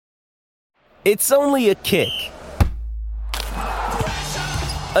It's only a kick,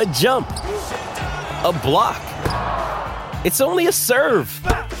 a jump, a block. It's only a serve.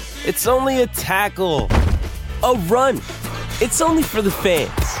 It's only a tackle, a run. It's only for the fans.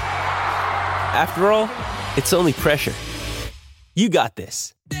 After all, it's only pressure. You got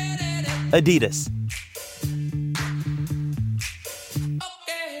this. Adidas.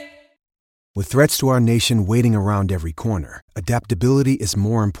 With threats to our nation waiting around every corner, adaptability is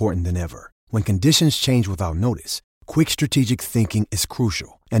more important than ever. When conditions change without notice, quick strategic thinking is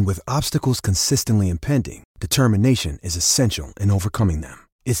crucial. And with obstacles consistently impending, determination is essential in overcoming them.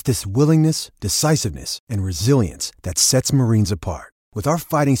 It's this willingness, decisiveness, and resilience that sets Marines apart. With our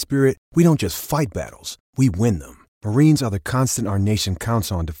fighting spirit, we don't just fight battles, we win them. Marines are the constant our nation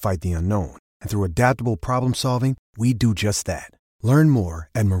counts on to fight the unknown. And through adaptable problem solving, we do just that. Learn more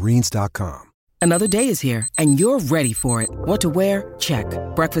at marines.com. Another day is here, and you're ready for it. What to wear? Check.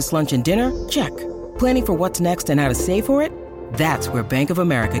 Breakfast, lunch, and dinner? Check. Planning for what's next and how to save for it? That's where Bank of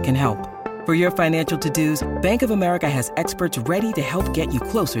America can help. For your financial to-dos, Bank of America has experts ready to help get you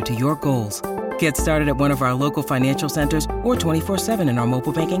closer to your goals. Get started at one of our local financial centers or 24/7 in our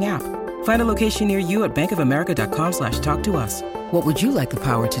mobile banking app. Find a location near you at bankofamerica.com/talktous. What would you like the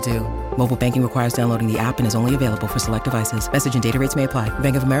power to do? Mobile banking requires downloading the app and is only available for select devices. Message and data rates may apply.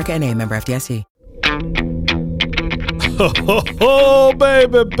 Bank of America N.A., member FDIC. Oh,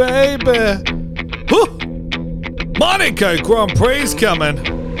 baby, baby. Woo! Monaco Grand Prix coming.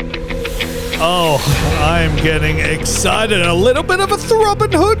 Oh, I'm getting excited. A little bit of a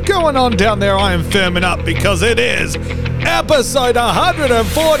throbbing hood going on down there. I am firming up because it is episode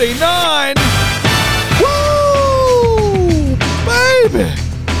 149. Woo! Baby!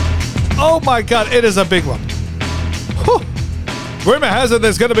 Oh my God, it is a big one. Whew. Rumor has it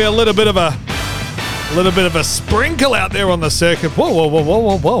there's going to be a little bit of a sprinkle out there on the circuit.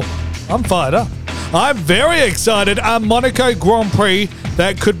 Whoa. I'm fired up. I'm very excited. A Monaco Grand Prix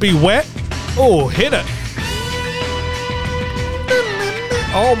that could be wet. Oh, hit it.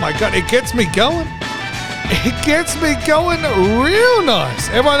 Oh my God, it gets me going. It gets me going real nice.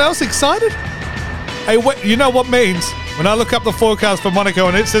 Everyone else excited? Hey, you know what means? When I look up the forecast for Monaco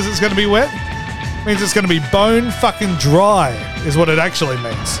and it says it's going to be wet, it means it's going to be bone fucking dry is what it actually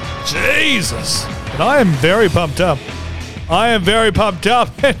means. Jesus. But I am very pumped up.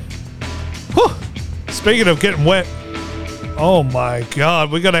 Whew. Speaking of getting wet, oh my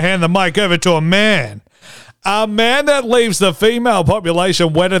God, we got to hand the mic over to a man. A man that leaves the female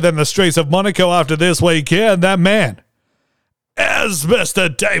population wetter than the streets of Monaco after this weekend. That man is Mr.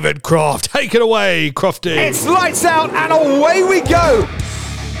 David Croft. Take it away, Crofty. It's lights out and away we go.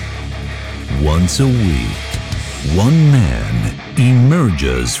 Once a week, one man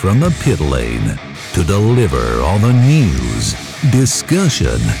emerges from the pit lane to deliver all the news,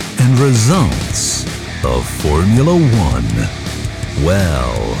 discussion, and results of Formula One.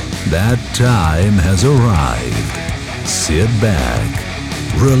 Well, that time has arrived. Sit back,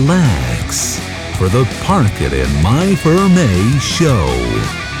 relax, for the Park It in My Ferme show.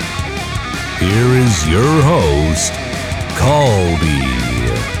 Here is your host, Colby.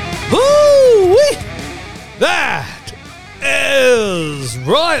 Woo-wee! That is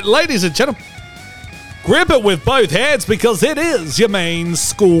right, ladies and gentlemen. Grip it with both hands because it is your main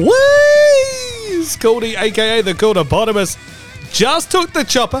squeeze. Cody, a.k.a. the Cordopotamus, just took the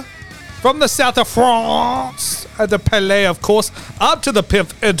chopper from the south of France at the Palais, of course, up to the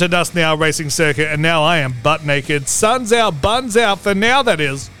Pimp International Racing Circuit, and now I am butt naked. Sun's out, buns out for now, that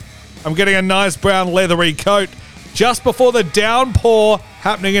is. I'm getting a nice brown leathery coat just before the downpour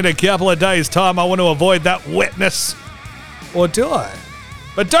happening in a couple of days' time. I want to avoid that wetness. Or do I?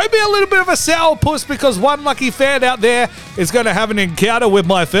 But don't be a little bit of a sourpuss because one lucky fan out there is going to have an encounter with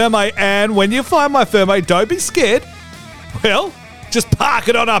my Ferme, and when you find my Ferme, don't be scared. Well, just park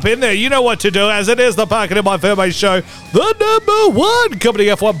it on up in there. You know what to do, as it is the Park It in My Ferme show, the number one company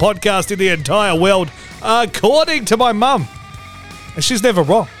F1 podcast in the entire world, according to my mum. And she's never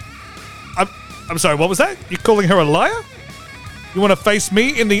wrong. I'm sorry, what was that? You're calling her a liar? You want to face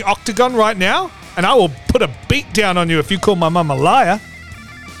me in the octagon right now? And I will put a beat down on you if you call my mum a liar.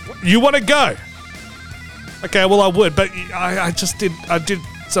 You want to go? Okay, well I would, but I did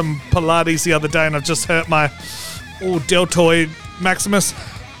some Pilates the other day and I just hurt my deltoid maximus.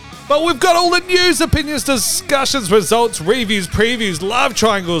 But we've got all the news, opinions, discussions, results, reviews, previews, love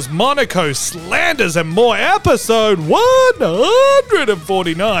triangles, Monaco, slanders, and more. Episode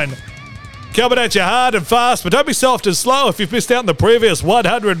 149. Coming at you hard and fast, but don't be soft and slow if you've missed out on the previous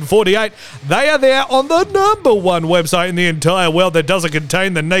 148. They are there on the number one website in the entire world that doesn't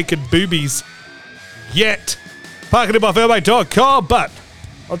contain the naked boobies yet. ParkItInMyFerme.com, but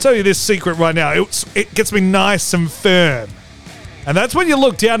I'll tell you this secret right now. It gets me nice and firm. And that's when you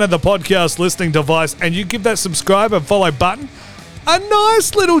look down at the podcast listening device and you give that subscribe and follow button a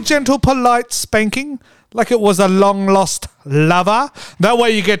nice little gentle, polite spanking like it was a long-lost lover. That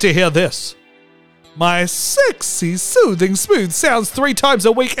way you get to hear this. My sexy, soothing, smooth sounds 3 times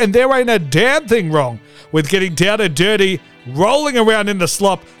a week, and there ain't a damn thing wrong with getting down and dirty, rolling around in the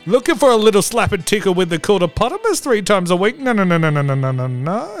slop, looking for a little slap and tickle with the quarterpotamus 3 times a week. No.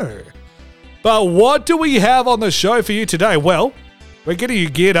 But what do we have on the show for you today? Well, we're getting you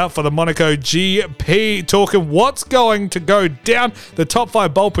geared up for the Monaco GP, talking what's going to go down, the top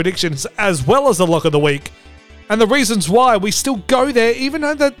 5 bowl predictions, as well as the lock of the week, and the reasons why we still go there, even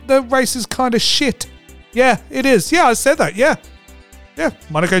though the race is kind of shit. Yeah, it is. Yeah, I said that. Yeah,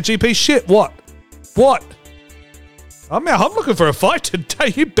 Monaco GP shit. What? I'm looking for a fight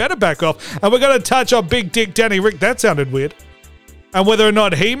today. You better back off. And we're going to touch on Big Dick Danny Rick. That sounded weird. And whether or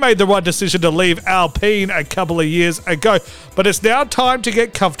not he made the right decision to leave Alpine a couple of years ago. But it's now time to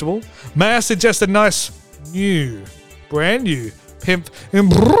get comfortable. May I suggest a nice brand new pimp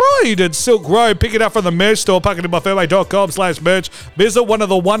embroidered silk robe. Pick it up from the merch store, pucketinmyfairway.com/merch. Visit one of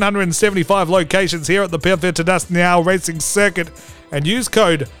the 175 locations here at the Perth International Racing Circuit and use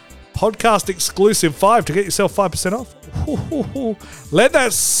code PODCASTEXCLUSIVE5 to get yourself 5% off. Let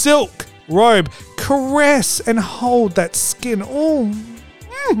that silk robe caress and hold that skin.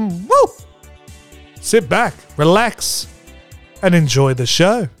 Sit back, relax, and enjoy the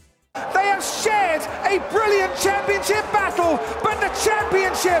show. They have shared a brilliant championship battle, but the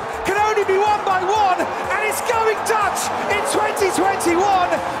championship can only be won by one, and it's going Dutch in 2021.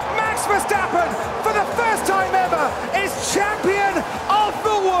 Max Verstappen, for the first time ever, is champion of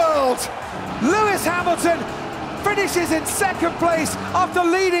the world. Lewis Hamilton finishes in second place after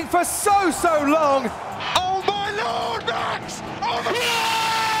leading for so long. Oh my Lord, Max! Oh my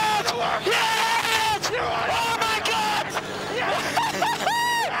God! Yes! Oh my God! Yes!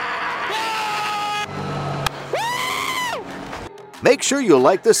 Make sure you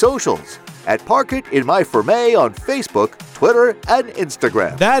like the socials at Park It in My Ferme on Facebook, Twitter, and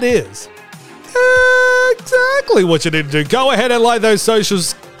Instagram. That is exactly what you need to do. Go ahead and like those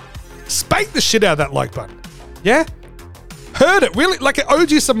socials. Spank the shit out of that like button. Yeah? Heard it. Really? Like it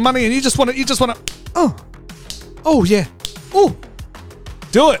owed you some money and you just want to, oh yeah. Oh,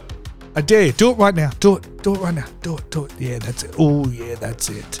 do it. I dare you. Do it right now. Do it right now. Do it. Yeah, that's it. Oh yeah, that's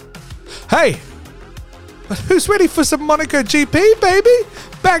it. Hey, but who's ready for some Monaco GP, baby?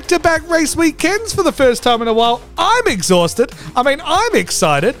 Back-to-back race weekends for the first time in a while. I'm exhausted. I'm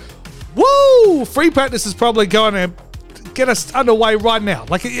excited. Woo! Free practice is probably going to get us underway right now.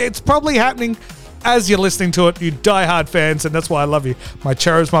 Like it's probably happening as you're listening to it, you diehard fans, and that's why I love you. My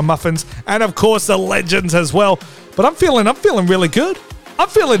cherubs, my muffins, and of course the legends as well. But I'm feeling really good. I'm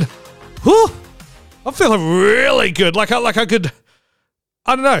feeling really good. Like I could,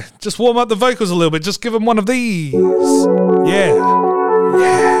 I don't know, just warm up the vocals a little bit. Just give them one of these. Yeah.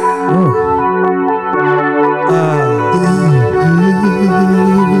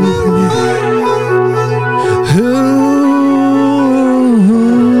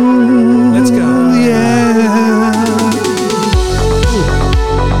 Let's go.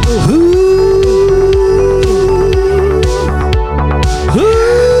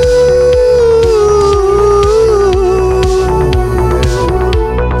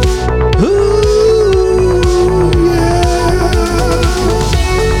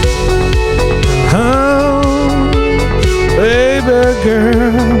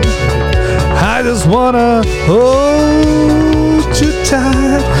 Girl, I just wanna hold you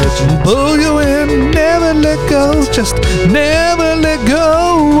tight, pull you in, never let go, just never let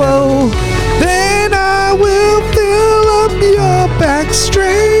go. Then I will fill up your back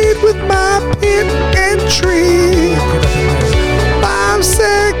straight with my pin and tree.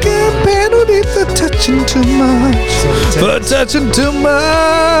 5-second penalty for touching too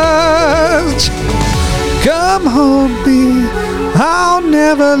much. Come hold me, I'll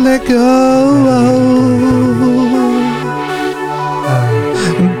never let go.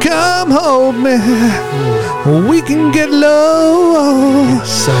 Come hold me, we can get low.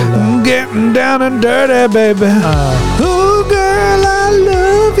 Getting down and dirty, baby. Oh, girl, I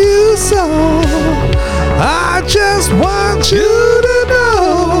love you so. I just want you to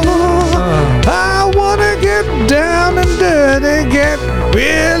know. I wanna get down and dirty, get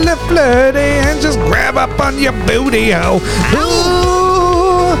really flirty, and just grab up on your booty hole.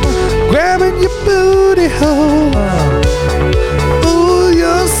 Ooh, grabbing your booty hole. Ooh,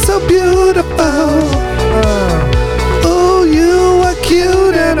 you're so beautiful. Ooh, you are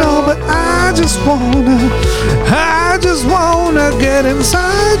cute and all, but I just just wanna get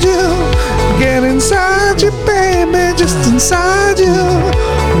inside you, baby, just inside you.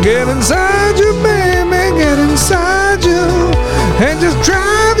 Get inside you, baby, get inside you, and just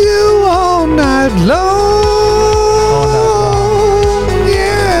drive you all night long.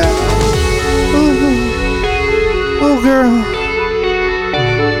 Yeah. Ooh. Oh, girl.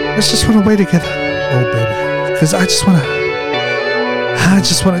 Let's just run away together. Oh, baby. Because I just want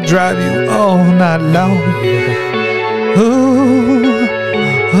to drive you all night long. Oh,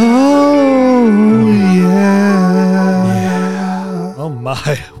 yeah. Oh,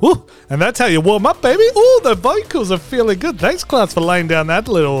 my. Woo. And that's how you warm up, baby. Oh, the vocals are feeling good. Thanks, class, for laying down that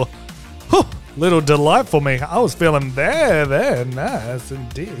little delight for me. I was feeling very nice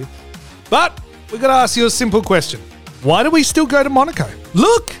indeed. But we're going to ask you a simple question. Why do we still go to Monaco?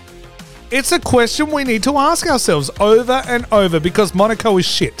 Look, it's a question we need to ask ourselves over and over because Monaco is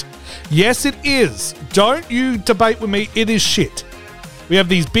shit. Yes, it is. Don't you debate with me. It is shit. We have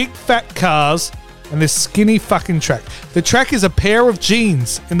these big fat cars and this skinny fucking track. The track is a pair of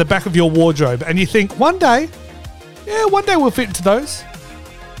jeans in the back of your wardrobe and you think, one day we'll fit into those.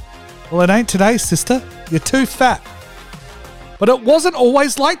 Well, it ain't today, sister. You're too fat. But it wasn't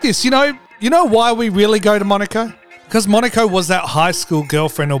always like this. You know why we really go to Monaco? Because Monaco was that high school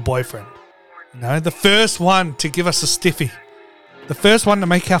girlfriend or boyfriend. You know, the first one to give us a stiffy. The first one to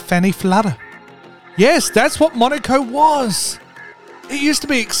make our fanny flutter. Yes, that's what Monaco was. It used to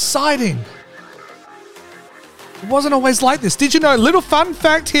be exciting. It wasn't always like this. Did you know, little fun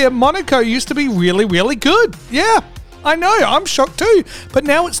fact here, Monaco used to be really, really good. Yeah, I know, I'm shocked too. But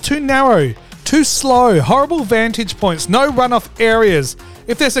now it's too narrow, too slow, horrible vantage points, no runoff areas.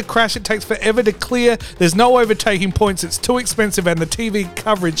 If there's a crash, it takes forever to clear. There's no overtaking points. It's too expensive and the TV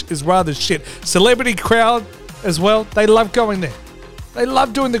coverage is rather shit. Celebrity crowd as well. They love going there. They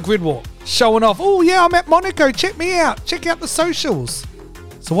love doing the grid walk, showing off. Oh yeah, I'm at Monaco. Check me out. Check out the socials.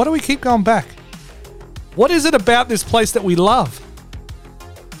 So why do we keep going back? What is it about this place that we love?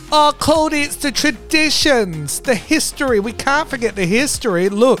 Oh, Cody, it's the traditions, the history. We can't forget the history.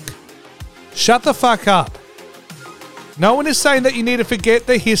 Look, shut the fuck up. No one is saying that you need to forget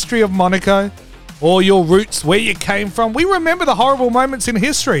the history of Monaco or your roots, where you came from. We remember the horrible moments in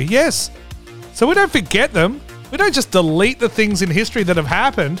history, yes. So we don't forget them. We don't just delete the things in history that have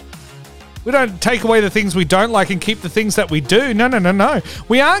happened. We don't take away the things we don't like and keep the things that we do. No.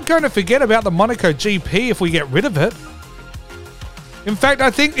 We aren't going to forget about the Monaco GP if we get rid of it. In fact, I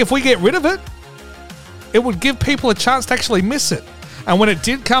think if we get rid of it, it would give people a chance to actually miss it. And when it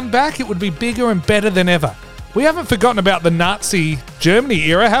did come back, it would be bigger and better than ever. We haven't forgotten about the Nazi Germany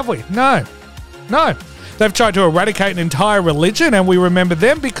era, have we? No. They've tried to eradicate an entire religion and we remember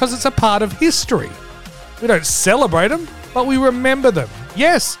them because it's a part of history. We don't celebrate them, but we remember them.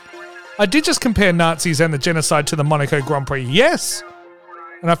 Yes, I did just compare Nazis and the genocide to the Monaco Grand Prix. Yes,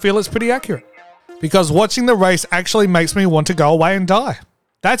 and I feel it's pretty accurate because watching the race actually makes me want to go away and die.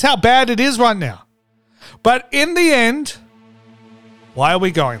 That's how bad it is right now. But in the end, why are we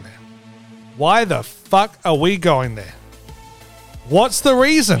going there? Why the fuck are we going there? What's the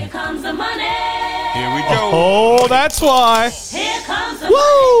reason? Here comes the money. Here we go. Oh, that's why. Here comes the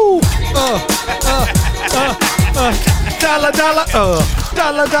Woo!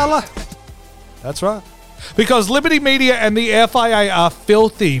 Dollar. That's right. Because Liberty Media and the FIA are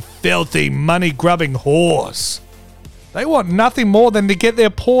filthy money-grubbing whores. They want nothing more than to get their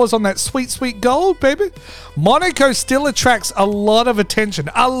paws on that sweet, sweet gold, baby. Monaco still attracts a lot of attention.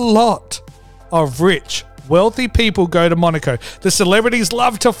 A lot of rich, wealthy people go to Monaco. The celebrities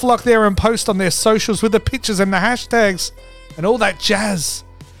love to flock there and post on their socials with the pictures and the hashtags and all that jazz.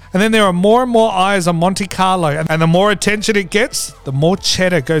 And then there are more and more eyes on Monte Carlo. And the more attention it gets, the more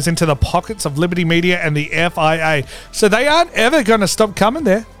cheddar goes into the pockets of Liberty Media and the FIA. So they aren't ever going to stop coming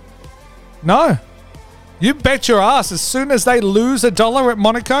there. No. You bet your ass, as soon as they lose $1 at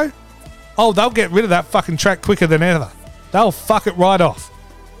Monaco, oh, they'll get rid of that fucking track quicker than ever. They'll fuck it right off.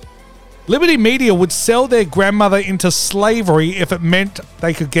 Liberty Media would sell their grandmother into slavery if it meant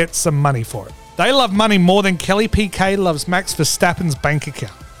they could get some money for it. They love money more than Kelly Piquet loves Max Verstappen's bank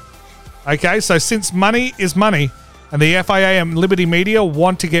account. Okay, so since money is money, and the FIA and Liberty Media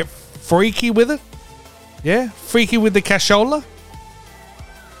want to get freaky with it, yeah, freaky with the cashola,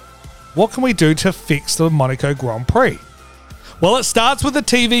 what can we do to fix the Monaco Grand Prix? Well, it starts with the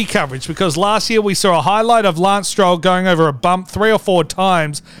TV coverage because last year we saw a highlight of Lance Stroll going over a bump 3 or 4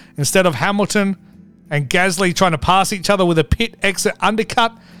 times instead of Hamilton and Gasly trying to pass each other with a pit exit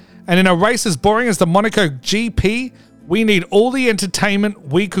undercut. And in a race as boring as the Monaco GP, we need all the entertainment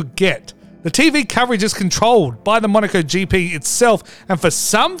we could get. The TV coverage is controlled by the Monaco GP itself, and for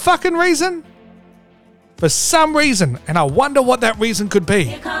some fucking reason, for some reason, and I wonder what that reason could be.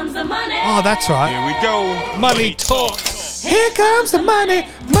 Here comes the money. Oh, that's right. Here we go. Money talks. Here comes the money.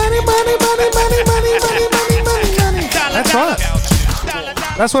 Money, money, money, money, money, money, money, money, money. That's right.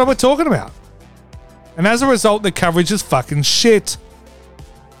 That's what we're talking about. And as a result, the coverage is fucking shit.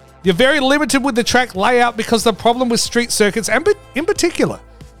 You're very limited with the track layout because the problem with street circuits, and in particular,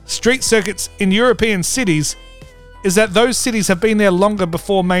 street circuits in European cities, is that those cities have been there longer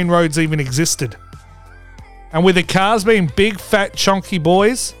before main roads even existed. And with the cars being big, fat, chunky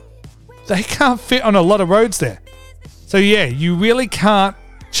boys, they can't fit on a lot of roads there. So yeah, you really can't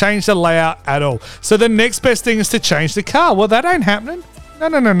change the layout at all. So the next best thing is to change the car. Well, that ain't happening.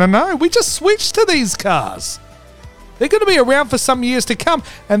 No. We just switched to these cars. They're going to be around for some years to come,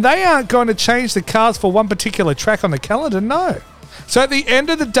 and they aren't going to change the cars for one particular track on the calendar, no. So at the end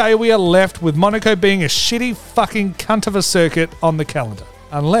of the day, we are left with Monaco being a shitty fucking cunt of a circuit on the calendar.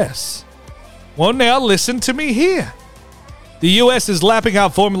 Unless... Well, now listen to me here. The US is lapping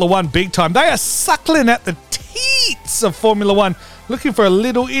up Formula One big time. They are suckling at the teats of Formula One, looking for a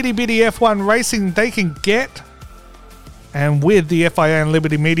little itty-bitty F1 racing they can get. And with the FIA and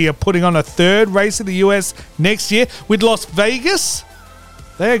Liberty Media putting on a third race in the US next year with Las Vegas,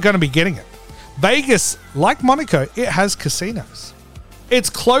 they're going to be getting it. Vegas, like Monaco, it has casinos. It's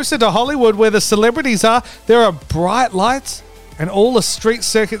closer to Hollywood where the celebrities are. There are bright lights, and all the street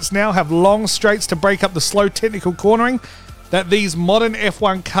circuits now have long straights to break up the slow technical cornering that these modern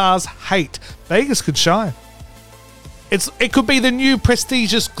F1 cars hate. Vegas could shine. It could be the new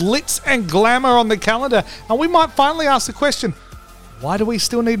prestigious glitz and glamour on the calendar, and we might finally ask the question, why do we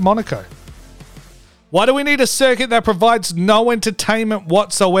still need Monaco? Why do we need a circuit that provides no entertainment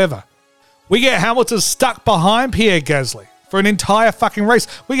whatsoever? We get Hamilton stuck behind Pierre Gasly for an entire fucking race.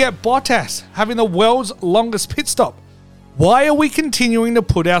 We get Bottas having the world's longest pit stop. Why are we continuing to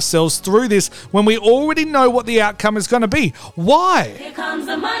put ourselves through this when we already know what the outcome is going to be? Why? Here comes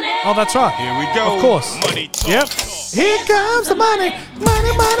the money. Oh, that's right. Here we go. Of course. Money talks. Yep. Here comes the money.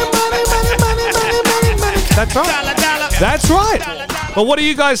 Money, money, money, money, money, money, money, money. That's right. That's right. But what do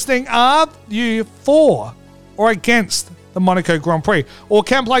you guys think? Are you for or against the Monaco Grand Prix? Or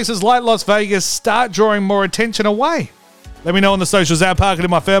can places like Las Vegas start drawing more attention away? Let me know on the socials at Park It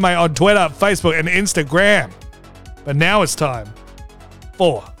in My Firme on Twitter, Facebook, and Instagram. But now it's time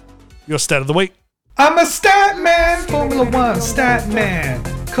for your stat of the week. I'm a stat man, Formula One stat man.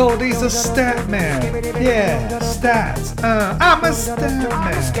 Cody's a stat man. Yeah, stats. I'm a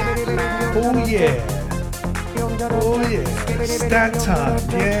stat man. Oh yeah. Oh yeah. Stat time.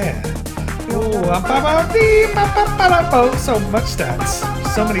 Yeah. Oh, so much stats.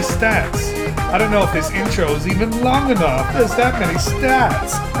 So many stats. I don't know if this intro is even long enough. There's that many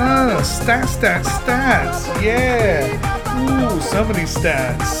stats. Stats. Yeah. Ooh, so many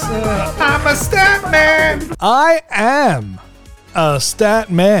stats. I'm a stat man. I am a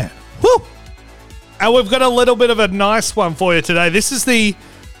stat man. Woo! And we've got a little bit of a nice one for you today. This is the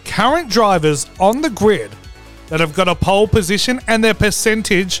current drivers on the grid that have got a pole position and their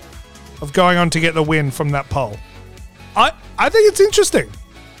percentage of going on to get the win from that pole. I think it's interesting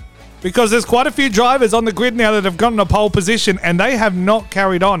because there's quite a few drivers on the grid now that have gotten a pole position and they have not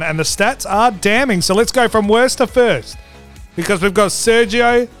carried on, and the stats are damning. So let's go from worst to first, because we've got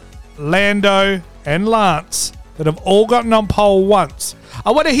Sergio, Lando, and Lance that have all gotten on pole once.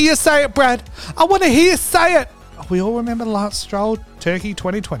 I want to hear you say it, Brad. I want to hear you say it. We all remember Lance Stroll, Turkey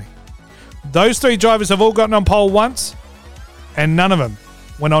 2020. Those three drivers have all gotten on pole once, and none of them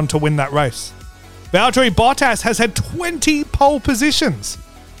went on to win that race. Valtteri Bottas has had 20 pole positions,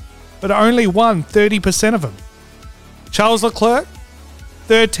 but only won 30% of them. Charles Leclerc,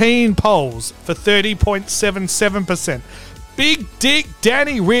 13 poles for 30.77%. Big Dick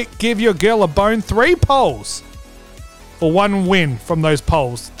Danny Rick, give your girl a bone, 3 poles for 1 win from those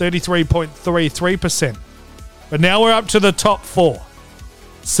poles, 33.33%. But now we're up to the top 4.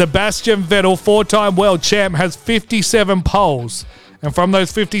 Sebastian Vettel, 4-time world champ, has 57 poles. And from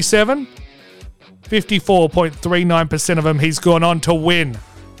those 57, 54.39% of them he's gone on to win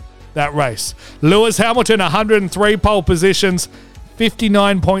that race. Lewis Hamilton, 103 pole positions,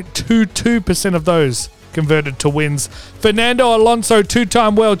 59.22% of those converted to wins. Fernando Alonso,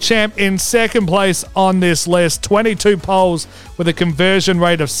 2-time world champ, in second place on this list, 22 poles with a conversion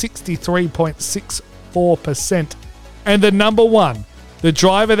rate of 63.64%. And the number one, the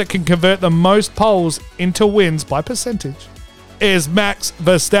driver that can convert the most poles into wins by percentage, is Max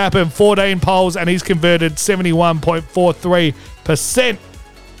Verstappen, 14 poles, and he's converted 71.43%.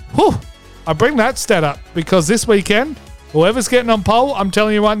 Whew. I bring that stat up because this weekend, whoever's getting on pole, I'm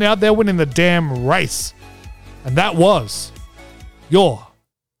telling you right now, they're winning the damn race. And that was your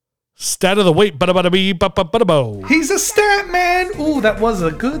Stat of the week. Ba-da-ba-da-bee-ba-ba-ba-da-bo. He's a stat man. Ooh, that was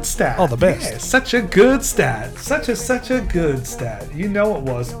a good stat. Oh, the best. Yeah, such a good stat. Such a good stat. You know it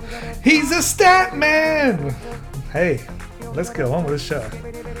was. He's a stat man. Hey, let's go on with the show.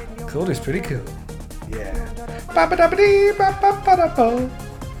 Cool is pretty cool. Yeah. Ba-ba-da-ba-dee, ba-ba-ba-da-bo.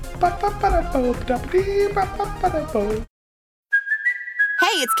 Ba-ba-ba-da-bo, ba-da-ba-dee, ba-ba-ba-da-bo.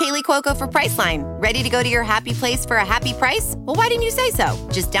 Hey, it's Kaylee Cuoco for Priceline. Ready to go to your happy place for a happy price? Well, why didn't you say so?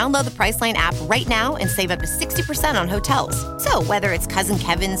 Just download the Priceline app right now and save up to 60% on hotels. So whether it's Cousin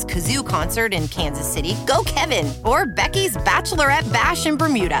Kevin's Kazoo Concert in Kansas City, go Kevin, or Becky's Bachelorette Bash in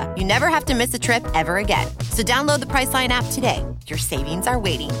Bermuda, you never have to miss a trip ever again. So download the Priceline app today. Your savings are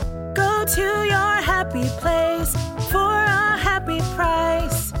waiting. Go to your happy place for a happy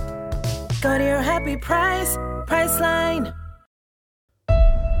price. Go to your happy price, Priceline.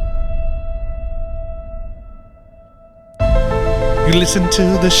 You listen to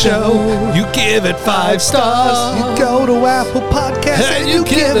the show, you give it 5 stars. You go to Apple Podcasts and you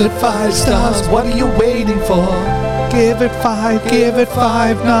give it 5 stars. What are you waiting for? Give it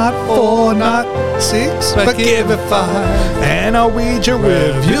 5, not 4, not 6, but give it 5. And I'll read your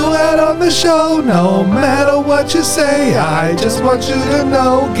review out on the show. No matter what you say, I just want you to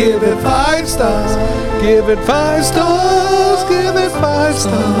know. Give it 5 stars, give it 5 stars, give it 5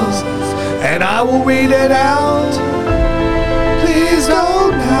 stars. And I will read it out. Please go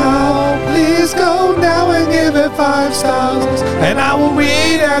now and give it 5 stars. And I will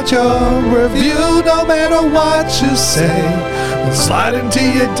read out your review no matter what you say. We'll slide into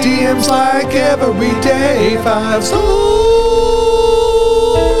your DMs like every day. 5 stars.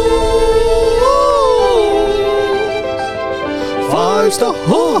 5 stars.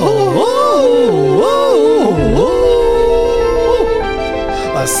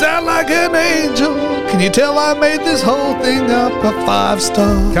 I sound like an angel. Can you tell I made this whole thing up a 5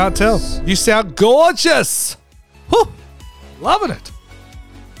 star? Can't tell. You sound gorgeous. Whew. Loving it.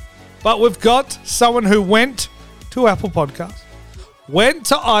 But we've got someone who went to Apple Podcasts, went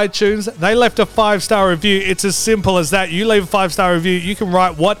to iTunes, they left a 5-star review. It's as simple as that. You leave a 5-star review, you can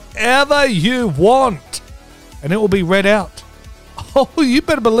write whatever you want, and it will be read out. Oh, you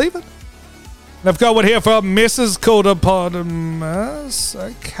better believe it. And I've got one here from Mrs. Calderpodamus.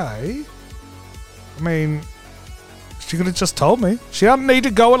 Okay. I mean, she could have just told me. She doesn't need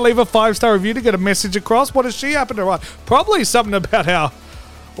to go and leave a 5-star review to get a message across. What does she happen to write? Probably something about how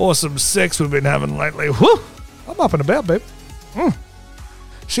awesome sex we've been having lately. Whew. I'm up and about, babe.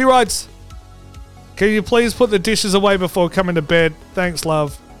 She writes, can you please put the dishes away before coming to bed? Thanks,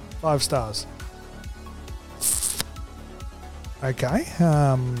 love. 5 stars. Okay.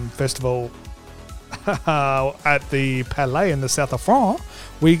 First of all, at the Palais in the south of France,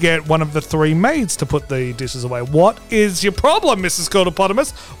 we get one of the 3 maids to put the dishes away. What is your problem, Mrs.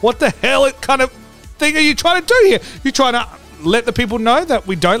 Calderpodamus? What the hell kind of thing are you trying to do here? You trying to let the people know that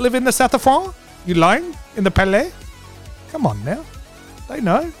we don't live in the south of France? You lying in the Palais? Come on now. They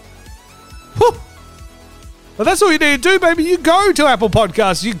know. Whew. But that's all you need to do, baby. You go to Apple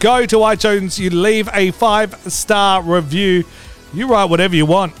Podcasts, you go to iTunes, you leave a 5-star review. You write whatever you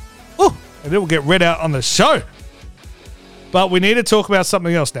want. And it will get read out on the show. But we need to talk about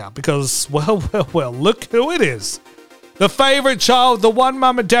something else now because, well, look who it is. The favourite child, the one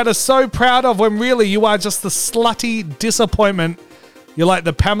mum and dad are so proud of when really you are just the slutty disappointment. You're like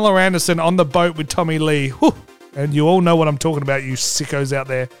the Pamela Anderson on the boat with Tommy Lee. Whew. And you all know what I'm talking about, you sickos out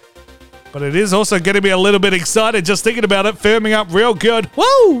there. But it is also getting me a little bit excited just thinking about it, firming up real good.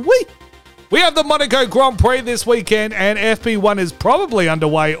 Woo-wee! We have the Monaco Grand Prix this weekend, and FP1 is probably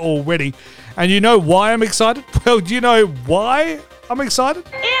underway already. And you know why I'm excited? Well, do you know why I'm excited?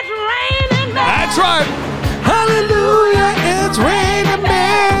 It's raining, man. That's right. Hallelujah, it's raining,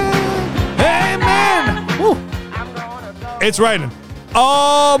 man. Amen. Woo. It's raining.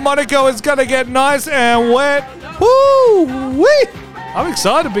 Oh, Monaco is going to get nice and wet. Woo-wee. I'm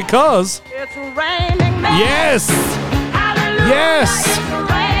excited because... It's raining, man. Yes. Hallelujah. Yes. It's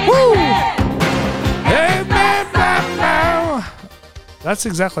raining, Woo. man. Amen. That's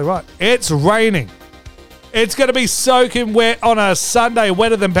exactly right. It's raining. It's going to be soaking wet on a Sunday,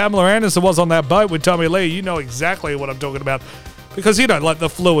 wetter than Pamela Anderson was on that boat with Tommy Lee. You know exactly what I'm talking about because you know, like the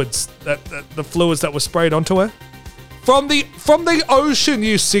fluids that were sprayed onto her from the ocean.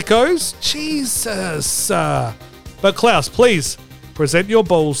 You sickos, Jesus! But Klaus, please present your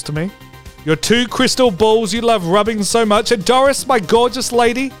balls to me. Your 2 crystal balls you love rubbing so much. And Doris, my gorgeous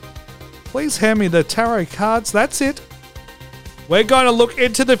lady, please hand me the tarot cards. That's it. We're going to look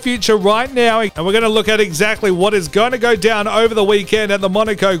into the future right now, and we're going to look at exactly what is going to go down over the weekend at the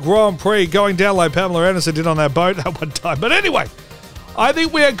Monaco Grand Prix, going down like Pamela Anderson did on that boat at one time. But anyway, I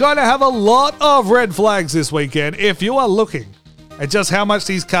think we are going to have a lot of red flags this weekend. If you are looking at just how much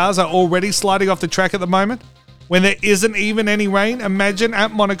these cars are already sliding off the track at the moment, when there isn't even any rain, imagine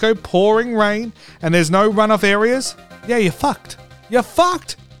at Monaco pouring rain and there's no runoff areas. Yeah, you're fucked. You're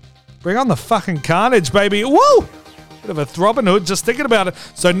fucked. Bring on the fucking carnage, baby. Woo! Bit of a throbbing hood just thinking about it.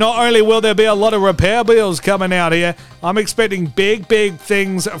 So not only will there be a lot of repair bills coming out here, I'm expecting big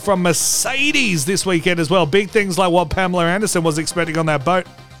things from Mercedes this weekend as well. Big things like what Pamela Anderson was expecting on that boat.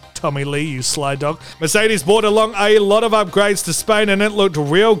 Tommy Lee, you sly dog. Mercedes brought along a lot of upgrades to Spain and it looked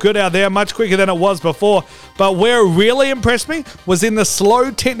real good out there, much quicker than it was before. But where it really impressed me was in the slow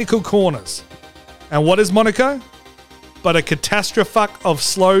technical corners. And what is Monaco? But a catastrophe of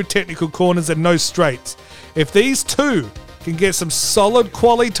slow technical corners and no straights. If these two can get some solid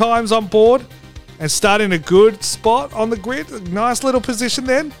quality times on board and start in a good spot on the grid, a nice little position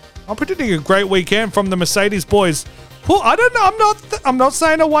then, I'm predicting a great weekend from the Mercedes boys. Well, I don't know. I'm not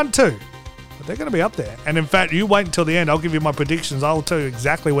saying a 1-2, but they're going to be up there. And in fact, you wait until the end. I'll give you my predictions. I'll tell you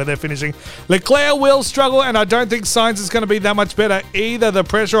exactly where they're finishing. Leclerc will struggle, and I don't think Sainz is going to be that much better either. The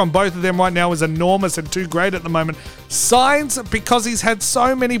pressure on both of them right now is enormous and too great at the moment. Sainz, because he's had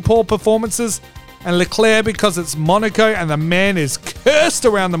so many poor performances, and Leclerc because it's Monaco and the man is cursed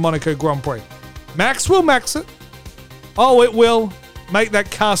around the Monaco Grand Prix. Max will max it. Oh, it will make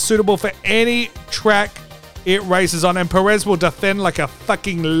that car suitable for any track it races on, and Perez will defend like a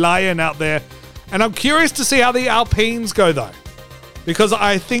fucking lion out there. And I'm curious to see how the Alpines go though, because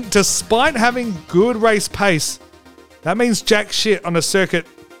I think despite having good race pace, that means jack shit on a circuit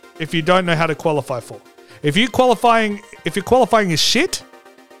if you don't know how to qualify for. If you're qualifying is shit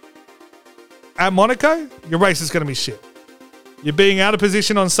at Monaco, your race is going to be shit. You're being out of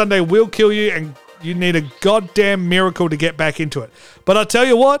position on Sunday will kill you, and you need a goddamn miracle to get back into it. But I'll tell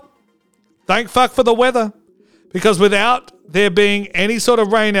you what, thank fuck for the weather, because without there being any sort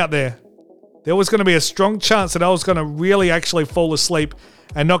of rain out there was going to be a strong chance that I was going to really actually fall asleep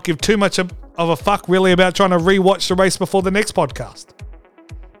and not give too much of a fuck really about trying to rewatch the race before the next podcast.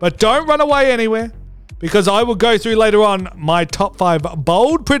 But don't run away anywhere, because I will go through later on my top 5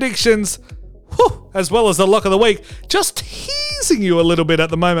 bold predictions, as well as the lock of the week, just teasing you a little bit at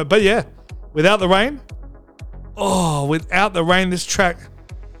the moment. But yeah, without the rain, this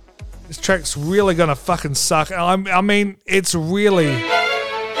track's really gonna fucking suck. I mean, it's really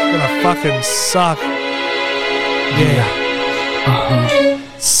gonna fucking suck. Yeah.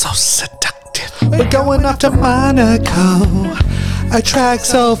 So seductive. We're going off to Monaco. A track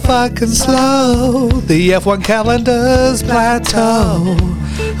so fucking slow. The F1 calendar's plateau.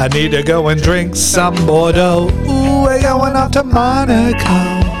 I need to go and drink some Bordeaux. Ooh, we're going off to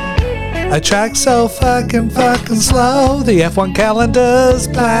Monaco. A track so fucking slow. The F1 calendar's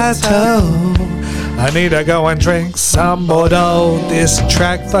plateau. I need to go and drink some Bordeaux. This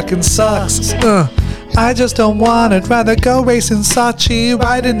track fucking sucks. I just don't want it. Rather go racing Sochi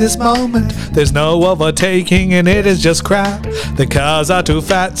right in this moment. There's no overtaking and it is just crap. The cars are too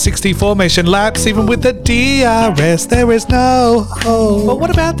fat. 60 formation laps. Even with the DRS, there is no hope. But what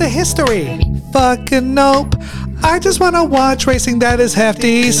about the history? Fucking nope. I just want to watch racing that is half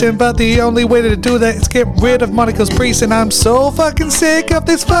decent, but the only way to do that is get rid of Monaco's priest, and I'm so fucking sick of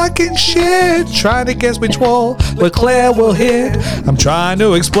this fucking shit. Trying to guess which wall Leclerc will hit. I'm trying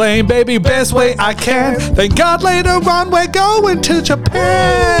to explain, baby, best way I can. Thank God later on we're going to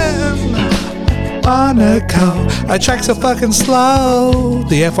Japan. Monaco, a track so fucking slow.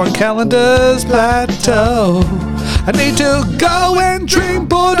 The F1 calendar's plateau. I need to go and drink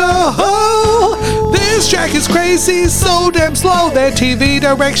Bordeaux. This track is crazy, so damn slow. Their TV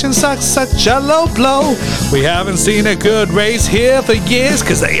direction sucks, such a low blow. We haven't seen a good race here for years,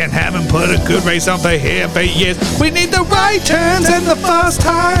 cause they haven't put a good race on for here for years. We need the right turns and the fast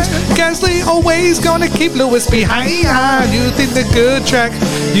times. Gasly always gonna keep Lewis behind. You think the good track,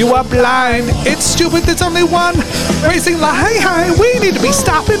 you are blind. It's stupid, there's only one racing line. We need to be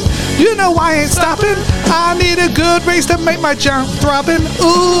stopping. You know I ain't stopping. I need a good race to make my jump throbbing.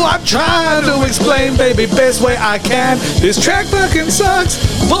 Ooh, I'm trying to explain, baby, best way I can. This track fucking sucks,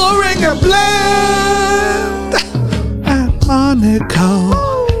 boring and bland. At Monaco,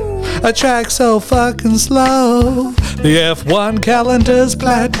 a track so fucking slow. The F1 calendar's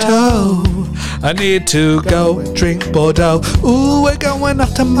plateau. I need to go and drink Bordeaux. Ooh, we're going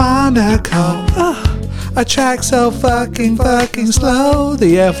off to Monaco. A track so fucking slow.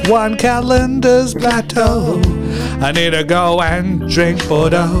 The F1 calendar's plateau. I need to go and drink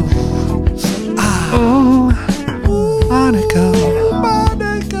Bordeaux. Monaco.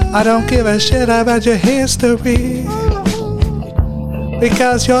 I don't give a shit about your history,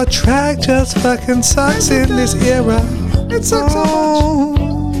 because your track just fucking sucks in this era. It sucks so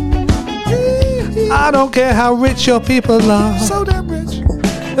much. I don't care how rich your people are. So damn rich.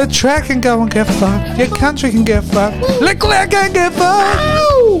 The track can go and get fucked. Your country can get fucked. Leclerc can get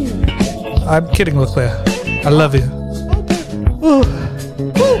fucked. I'm kidding, Leclerc. I love you. Ooh.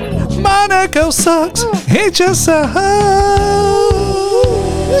 Monaco sucks. It just sucks.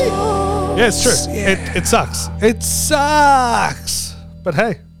 Yeah, it's true. It sucks. It sucks. But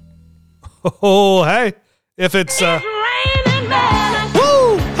hey. Oh, hey. If it's... Raining man.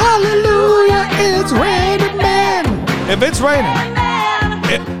 Woo! Hallelujah, it's raining, man. If it's raining...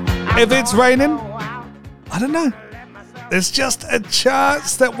 If it's raining, I don't know. There's just a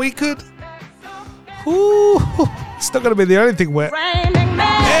chance that we could... Ooh, it's not going to be the only thing wet.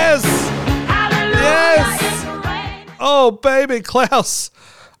 Yes! Yes! Oh, baby, Klaus.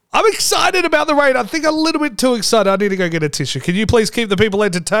 I'm excited about the rain. I think a little bit too excited. I need to go get a tissue. Can you please keep the people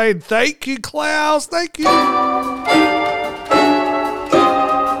entertained? Thank you, Klaus. Thank you.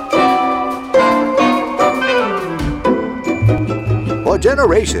 For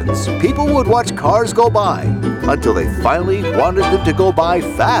generations, people would watch cars go by until they finally wanted them to go by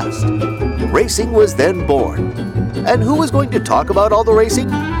fast. Racing was then born. And who was going to talk about all the racing?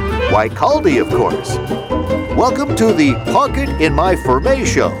 Why, Caldy, of course. Welcome to the Park It in My Ferme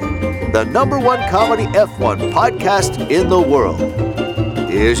Show, the #1 comedy F1 podcast in the world.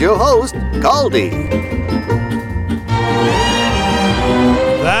 Here's your host, Caldy.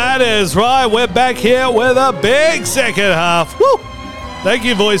 That is right. We're back here with a big second half. Woo! Thank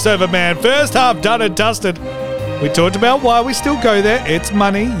you, voiceover man. First half done and dusted. We talked about why we still go there. It's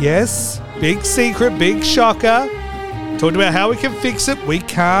money, yes. Big secret, big shocker. Talked about how we can fix it. We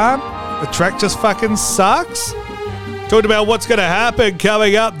can't. The track just fucking sucks. Talked about what's going to happen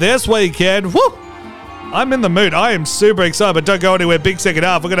coming up this weekend. Woo! I'm in the mood. I am super excited, but don't go anywhere. Big second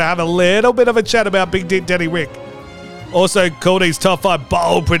half. We're going to have a little bit of a chat about Big Dick Danny Rick. Also, Caldy's top 5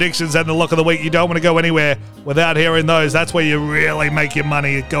 bold predictions and the lock of the week. You don't want to go anywhere without hearing those. That's where you really make your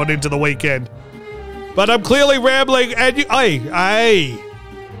money going into the weekend. But I'm clearly rambling, and hey,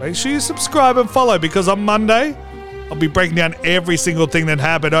 make sure you subscribe and follow, because on Monday, I'll be breaking down every single thing that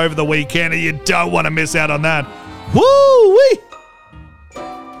happened over the weekend, and you don't want to miss out on that. Woo-wee!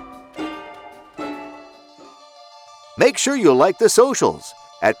 Make sure you like the socials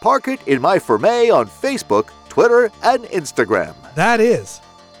at Park It in My Ferme on Facebook, Twitter, and Instagram. That is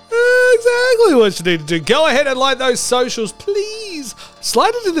exactly what you need to do. Go ahead and like those socials, please.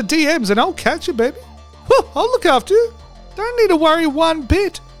 Slide into the DMs and I'll catch you, baby. I'll look after you. Don't need to worry one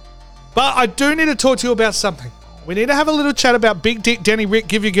bit. But I do need to talk to you about something. We need to have a little chat about Big Dick Danny Rick,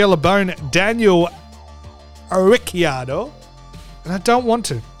 Give Your Girl a Bone, Daniel Ricciardo. And I don't want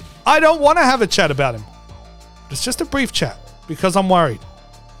to. I don't want to have a chat about him. It's just a brief chat because I'm worried.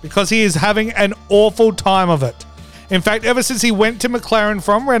 Because he is having an awful time of it. In fact, ever since he went to McLaren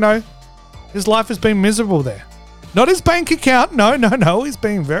from Renault, his life has been miserable there. Not his bank account. No. He's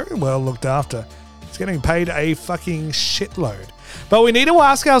being very well looked after. He's getting paid a fucking shitload. But we need to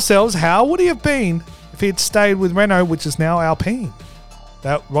ask ourselves, how would he have been if he had stayed with Renault, which is now Alpine?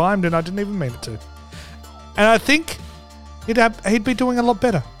 That rhymed and I didn't even mean it to. And I think he'd be doing a lot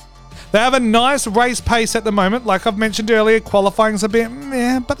better. They have a nice race pace at the moment. Like I've mentioned earlier, qualifying's a bit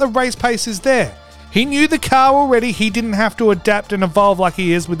meh, but the race pace is there. He knew the car already. He didn't have to adapt and evolve like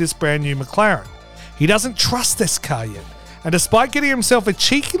he is with this brand new McLaren. He doesn't trust this car yet. And despite getting himself a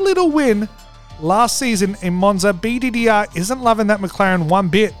cheeky little win last season in Monza, BDDR isn't loving that McLaren one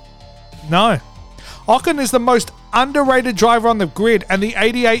bit. No. Ocon is the most underrated driver on the grid, and the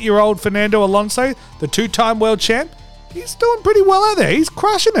 88-year-old Fernando Alonso, the 2-time world champ, he's doing pretty well out there. He's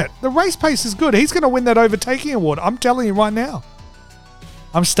crushing it. The race pace is good. He's going to win that overtaking award. I'm telling you right now.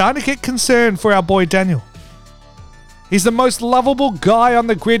 I'm starting to get concerned for our boy Daniel. He's the most lovable guy on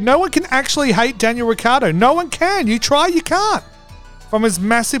the grid. No one can actually hate Daniel Ricciardo. No one can. You try, you can't. From his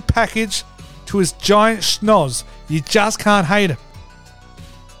massive package to his giant schnoz, you just can't hate him.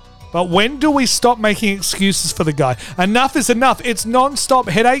 But when do we stop making excuses for the guy? Enough is enough. It's non-stop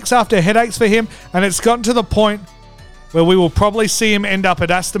headaches after headaches for him, and it's gotten to the point where we will probably see him end up at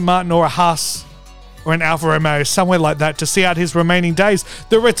Aston Martin or a Haas or an Alfa Romeo, somewhere like that, to see out his remaining days.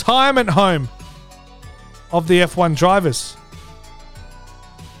 The retirement home of the F1 drivers.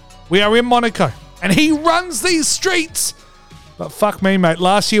 We are in Monaco, and he runs these streets. But fuck me, mate.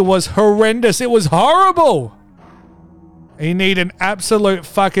 Last year was horrendous. It was horrible. You need an absolute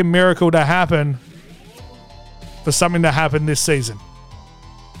fucking miracle to happen for something to happen this season.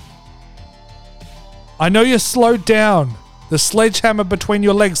 I know you're slowed down. The sledgehammer between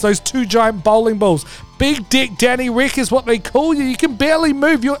your legs, those 2 giant bowling balls. Big Dick Danny Rick is what they call you. You can barely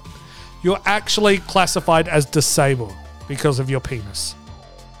move. You're actually classified as disabled. because of your penis.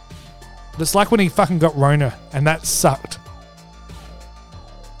 But it's like when he fucking got Rona, and that sucked.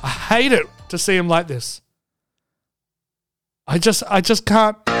 I hate it to see him like this. I just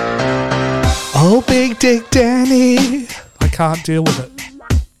can't. Oh, Big Dick Danny. I can't deal with it.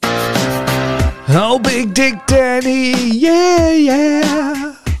 Oh, Big Dick Danny,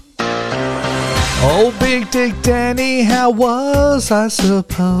 yeah. Oh, Big Dick Danny, how was I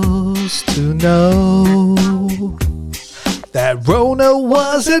supposed to know that Rona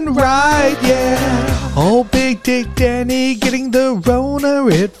wasn't right, yeah? Oh, Big Dick Danny, getting the Rona,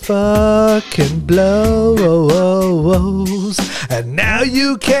 it fucking blows. And now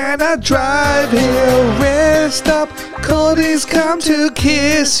you cannot drive here, rest up, Cody's come to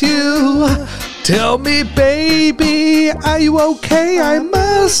kiss you. Tell me, baby, are you okay? I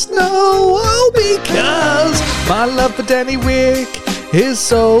must know, oh, because my love for Danny Rick is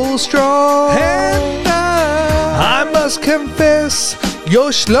so strong. And I must confess,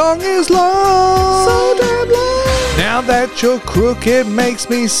 your schlong is long, so damn long. Now that you're crook, it makes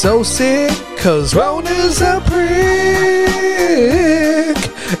me so sick, 'cause Rona's a prick.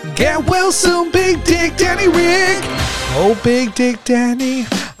 Get well soon, Big Dick Danny Rick. Oh, Big Dick Danny,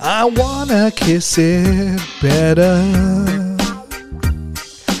 I wanna kiss it better.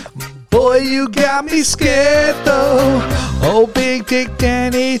 Boy, you got me scared though. Oh, Big Dick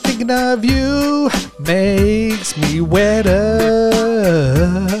Danny, thinking of you makes me wetter.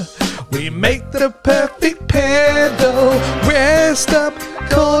 We make the perfect pair though. Rest up,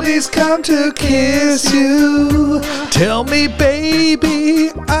 Cody's come to kiss you. Tell me,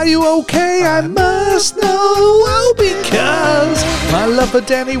 baby, are you okay? I must know, oh, because my love for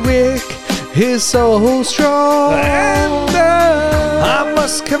Danny Rick is so strong. And I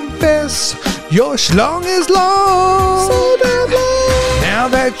must confess, your schlong is long, so damn long. Now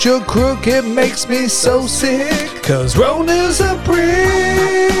that you're crook, it makes me so sick, 'cause Rona's a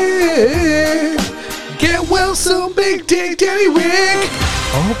prick. Get well soon, Big Dick Danny Rick.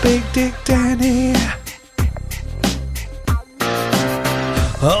 Oh, Big Dick Danny.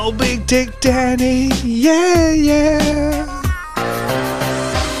 Oh, Big Dick Danny, yeah.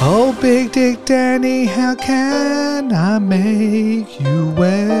 Oh, Big Dick Danny, how can I make you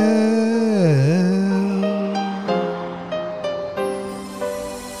well?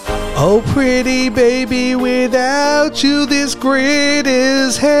 Oh, pretty baby, without you this grid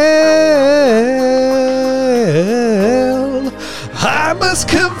is hell. I must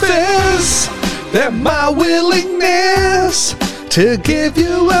confess that my willingness to give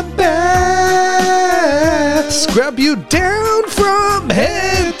you a bath, scrub you down from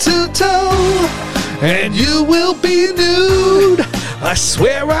head to toe, and you will be nude. I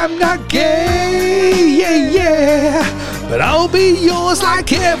swear I'm not gay, yeah, but I'll be yours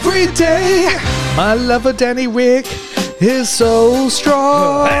like every day. My love for Danny Rick is so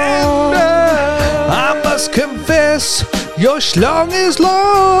strong, and I must confess, your schlong is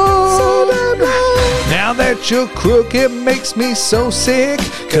long, so damn long. Now that you're crook, it makes me so sick,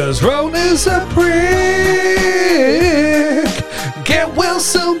 'cause Rona's a prick. Get well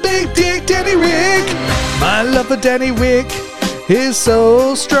soon, Big Dick Danny Rick. My love for Danny Rick is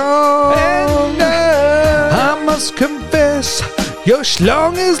so strong, and I must confess, your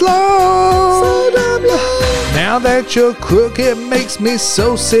schlong is long, so damn long. Now that you're crook, it makes me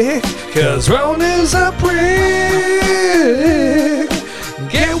so sick, 'cause Rona's a prick.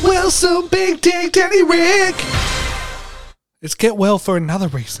 Get well soon, Big Dick Danny Rick. It's get well for another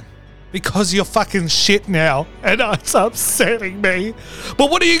reason. Because you're fucking shit now, and it's upsetting me. But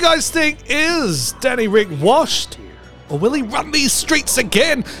what do you guys think? Is Danny Rick washed? Or will he run these streets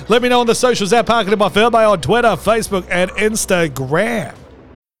again? Let me know on the socials at Parkin' in My Fairway on Twitter, Facebook, and Instagram.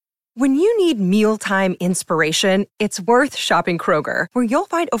 When you need mealtime inspiration, it's worth shopping Kroger, where you'll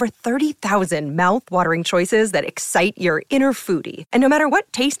find over 30,000 mouth-watering choices that excite your inner foodie. And no matter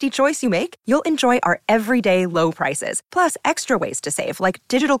what tasty choice you make, you'll enjoy our everyday low prices, plus extra ways to save, like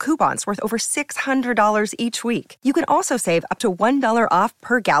digital coupons worth over $600 each week. You can also save up to $1 off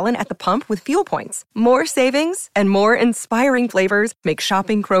per gallon at the pump with fuel points. More savings and more inspiring flavors make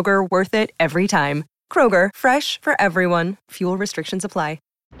shopping Kroger worth it every time. Kroger, fresh for everyone. Fuel restrictions apply.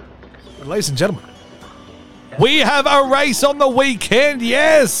 Ladies and gentlemen, we have a race on the weekend,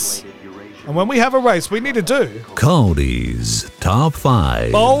 yes! And when we have a race, we need to do Cody's Top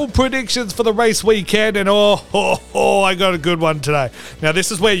 5. Bold predictions for the race weekend, and I got a good one today. Now,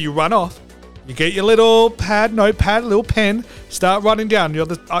 this is where you run off, you get your little notepad, little pen, start writing down. You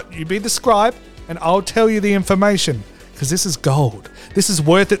be the scribe, and I'll tell you the information, because this is gold. This is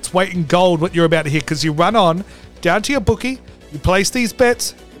worth its weight in gold, what you're about to hear, because you run on down to your bookie, you place these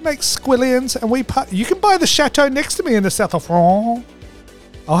bets, make squillions, and you can buy the chateau next to me in the south of France.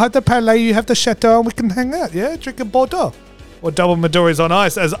 I'll have the Palais, you have the chateau, and we can hang out, yeah? Drinking Bordeaux. Or double Maduris on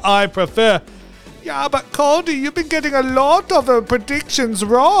ice, as I prefer. Yeah, but Caldy, you've been getting a lot of the predictions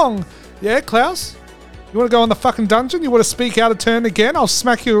wrong. Yeah, Klaus? You want to go on the fucking dungeon? You want to speak out of turn again? I'll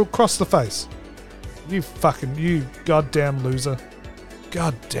smack you across the face. You goddamn loser.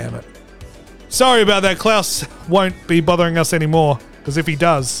 God damn it. Sorry about that. Klaus won't be bothering us anymore, because if he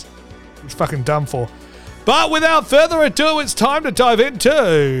does, he's fucking done for. But without further ado, it's time to dive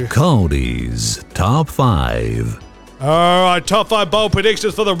into Caldy's Top 5. All right, top 5 bold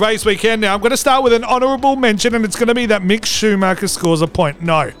predictions for the race weekend. Now, I'm going to start with an honourable mention, and it's going to be that Mick Schumacher scores a point.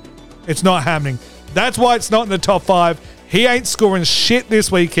 No, it's not happening. That's why it's not in the top 5. He ain't scoring shit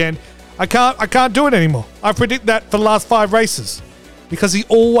this weekend. I can't do it anymore. I predict that for the last 5 races because he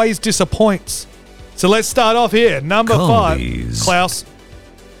always disappoints. So let's start off here. Number 5,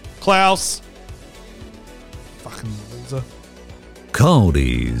 Klaus. Fucking loser.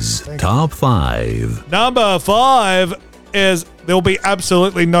 Caldy's Top 5. Number 5 is there'll be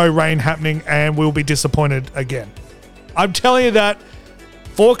absolutely no rain happening and we'll be disappointed again. I'm telling you that.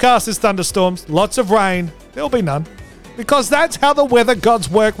 Forecast is thunderstorms, lots of rain. There'll be none. Because that's how the weather gods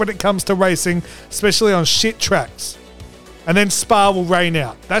work when it comes to racing, especially on shit tracks. And then Spa will rain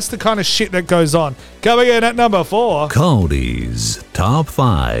out. That's the kind of shit that goes on. Coming in at number 4. Caldy's Top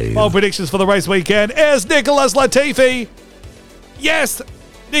 5. Bold predictions for the race weekend is Nicholas Latifi. Yes,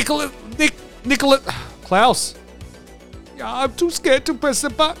 Nicholas. Klaus. Yeah, I'm too scared to press the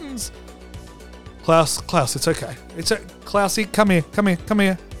buttons. Klaus, it's okay. Klausy, come here.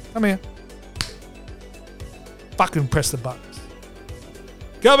 Fucking press the buttons.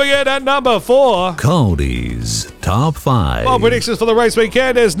 Coming in at number 4. Caldy's Top 5. Well, predictions for the race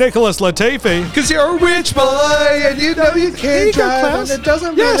weekend is Nicholas Latifi. Because you're a rich boy and you know you can't drive and it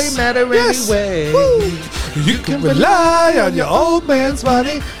doesn't really matter anyway. Woo. You can rely on your old man's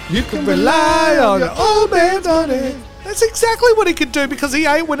money. You can rely on your old man's money. That's exactly what he can do because he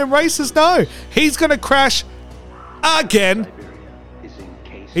ain't winning races, no. He's going to crash again.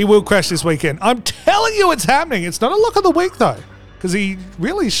 He will crash this weekend. I'm telling you it's happening. It's not a lock of the week, though. Because he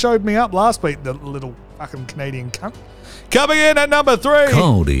really showed me up last week, the little fucking Canadian cunt. Coming in at number 3.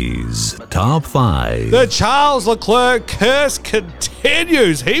 Caldy's Top 5. The Charles Leclerc curse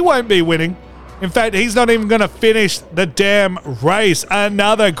continues. He won't be winning. In fact, he's not even going to finish the damn race.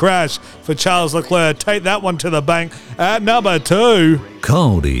 Another crash for Charles Leclerc. Take that one to the bank. At number 2.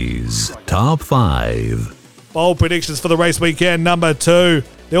 Caldy's Top 5. Bold predictions for the race weekend. Number 2.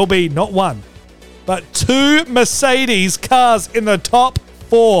 There'll be not one, but 2 Mercedes cars in the top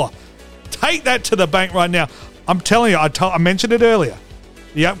 4. Take that to the bank right now. I'm telling you, I mentioned it earlier.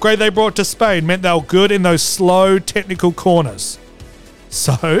 The upgrade they brought to Spain meant they were good in those slow technical corners.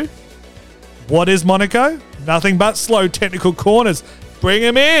 So, what is Monaco? Nothing but slow technical corners. Bring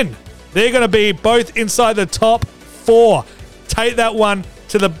them in. They're going to be both inside the top 4. Take that one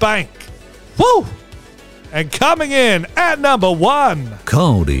to the bank. Woo! And coming in at number 1.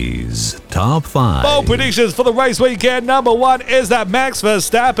 Caldy's Top 5. Bold predictions for the race weekend. Number 1 is that Max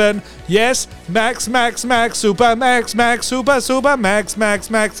Verstappen. Yes, Max, Super Max, Super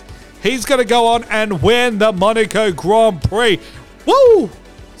Max. He's going to go on and win the Monaco Grand Prix. Woo!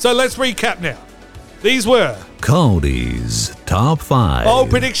 So let's recap now. These were Caldy's Top 5. Bold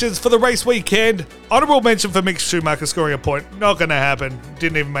predictions for the race weekend. Honourable mention for Mick Schumacher scoring a point. Not going to happen.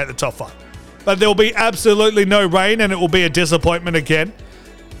 Didn't even make the top 5. But there will be absolutely no rain and it will be a disappointment again.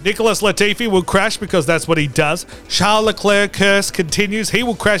 Nicholas Latifi will crash because that's what he does. Charles Leclerc curse continues. He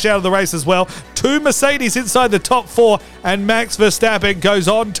will crash out of the race as well. 2 Mercedes inside the top 4 and Max Verstappen goes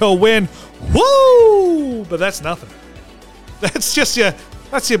on to win. Woo! But that's nothing. That's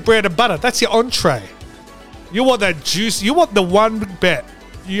your bread and butter. That's your entree. You want that juice. You want the one bet.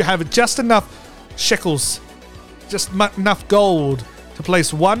 You have just enough shekels, just enough gold to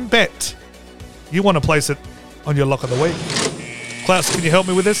place one bet. You want to place it on your lock of the week. Klaus, can you help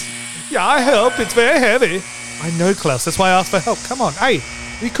me with this? Yeah, I help. It's very heavy. I know, Klaus. That's why I asked for help. Come on. Hey,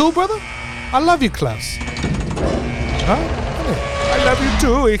 you cool, brother? I love you, Klaus. Huh? I love you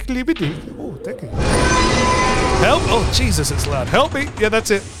too. Ich liebe dich. Oh, thank you. Help? Oh, Jesus, it's loud. Help me. Yeah,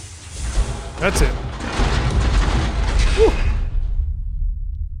 that's it. That's it. Whew.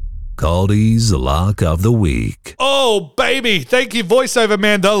 Caldy's Lock of the Week. Oh, baby. Thank you, voiceover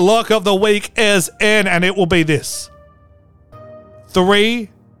man. The lock of the week is in, and it will be this. 3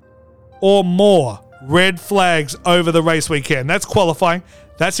 or more red flags over the race weekend. That's qualifying.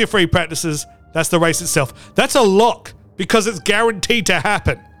 That's your free practices. That's the race itself. That's a lock because it's guaranteed to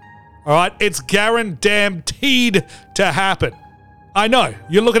happen. All right? It's guaranteed to happen. I know.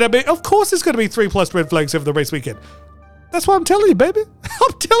 You're looking at me. Of course there's going to be 3+ red flags over the race weekend. That's what I'm telling you, baby.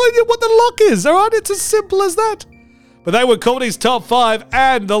 I'm telling you what the lock is, all right? It's as simple as that. But they were Courtney's top 5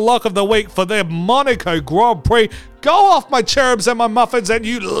 and the lock of the week for their Monaco Grand Prix. Go off, my cherubs and my muffins, and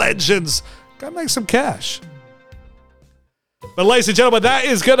you legends. Go make some cash. But ladies and gentlemen, that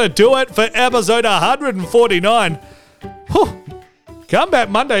is going to do it for episode 149. Whew. Come back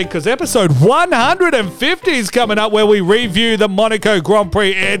Monday because episode 150 is coming up where we review the Monaco Grand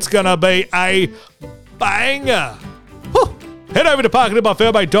Prix. It's going to be a banger. Whew. Head over to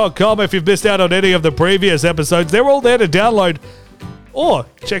parkingitbyfairmate.com if you've missed out on any of the previous episodes. They're all there to download or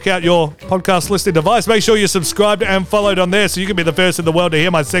check out your podcast listening device. Make sure you're subscribed and followed on there so you can be the first in the world to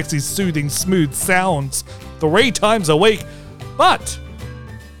hear my sexy, soothing, smooth sounds 3 times a week. But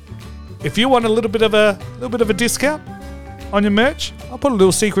if you want a little bit of a discount on your merch, I'll put a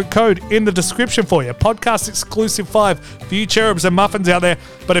little secret code in the description for you. Podcast exclusive 5 for you cherubs and muffins out there.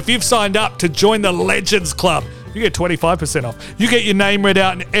 But if you've signed up to join the Legends Club, you get 25% off. You get your name read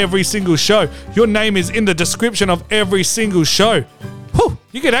out in every single show. Your name is in the description of every single show. Whew,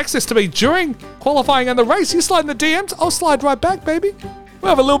 you get access to me during qualifying and the race. You slide in the DMs, I'll slide right back, baby. We'll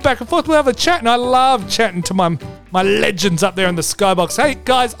have a little back and forth. We'll have a chat, and I love chatting to my legends up there in the skybox. Hey,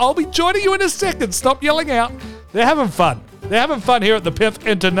 guys, I'll be joining you in a second. Stop yelling out. They're having fun. They're having fun here at the PIF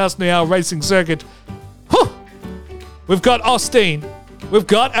International Racing Circuit. Whew. We've got Austin. We've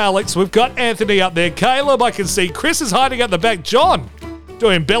got Alex. We've got Anthony up there. Caleb, I can see. Chris is hiding at the back. John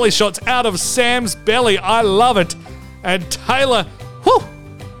doing belly shots out of Sam's belly. I love it. And Taylor, whew,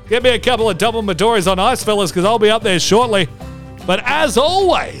 get me a couple of double Midoris on ice, fellas, because I'll be up there shortly. But as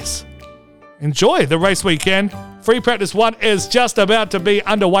always, enjoy the race weekend. Free Practice 1 is just about to be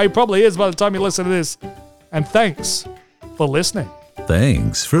underway. Probably is by the time you listen to this. And thanks for listening.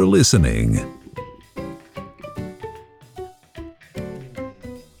 Thanks for listening.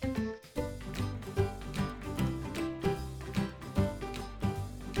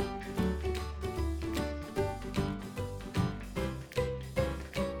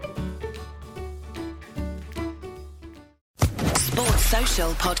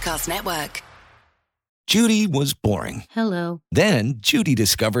 Social Podcast Network. Judy was boring. Hello. Then Judy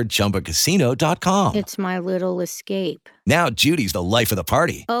discovered ChumbaCasino.com. It's my little escape. Now Judy's the life of the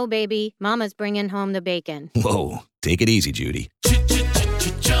party. Oh, baby, mama's bringing home the bacon. Whoa, take it easy, Judy.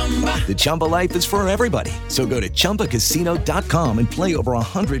 The Chumba life is for everybody. So go to ChumbaCasino.com and play over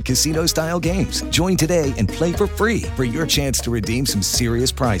 100 casino-style games. Join today and play for free for your chance to redeem some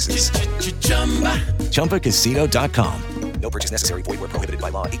serious prizes. ChumbaCasino.com. No purchase necessary. Void where prohibited by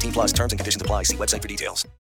law. 18+ terms and conditions apply. See website for details.